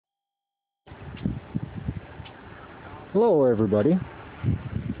Hello everybody.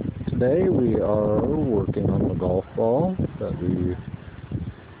 Today we are working on the golf ball that we've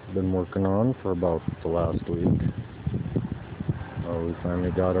been working on for about the last week. We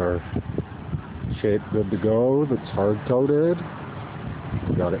finally got our shape good to go. That's hard coated.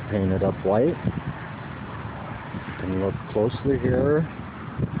 We got it painted up white. You can look closely here.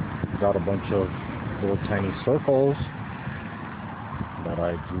 Got a bunch of little tiny circles that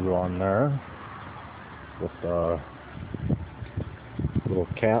I drew on there with the little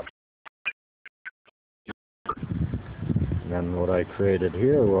cap. And then what I created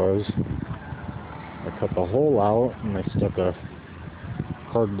here was I cut the hole out and I stuck a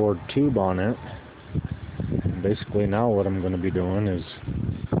cardboard tube on it. And basically now what I'm going to be doing is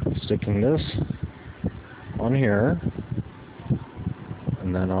sticking this on here,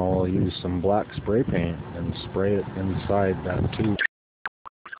 and then I'll use some black spray paint and spray it inside that tube.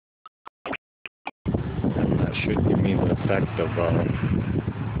 And that should give me the effect of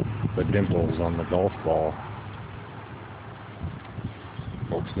the dimples on the golf ball.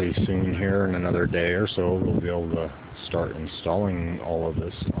 Hopefully soon here in another day or so we'll be able to start installing all of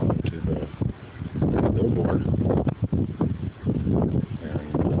this onto the billboard.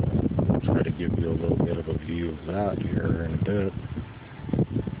 And I'll try to give you a little bit of a view of that here in a bit.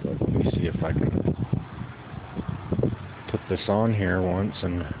 But let me see if I can put this on here once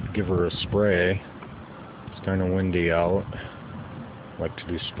and give her a spray. It's kind of windy out. I like to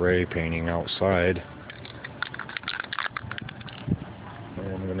do spray painting outside. What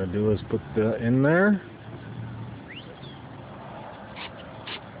I'm going to do is put that in there.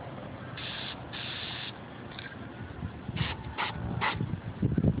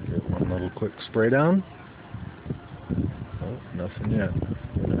 Give one little quick spray down. Oh, nothing yet.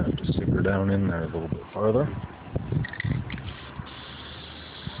 I'm going to have to stick her down in there a little bit farther.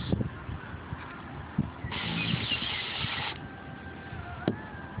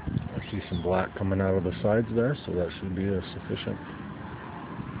 I see some black coming out of the sides there, so that should be sufficient.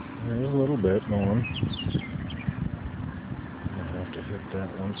 There's a little bit going. I'll have to hit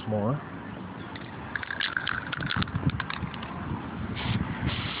that once more.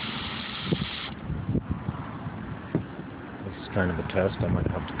 This is kind of a test. I might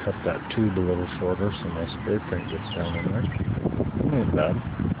have to cut that tube a little shorter so my spray paint gets down in there. Not bad.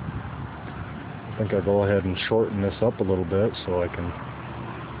 I think I'll go ahead and shorten this up a little bit so I can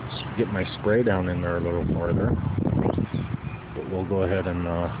get my spray down in there a little farther. But we'll go ahead and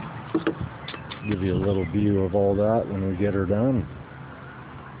give you a little view of all that when we get her done.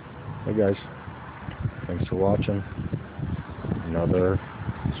 Hey guys, thanks for watching. Another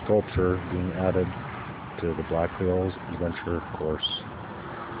sculpture being added to the Black Hills Adventure course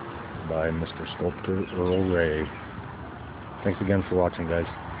by Mr. Sculptor Earl Ray. Thanks again for watching, guys.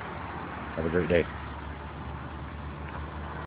 Have a great day.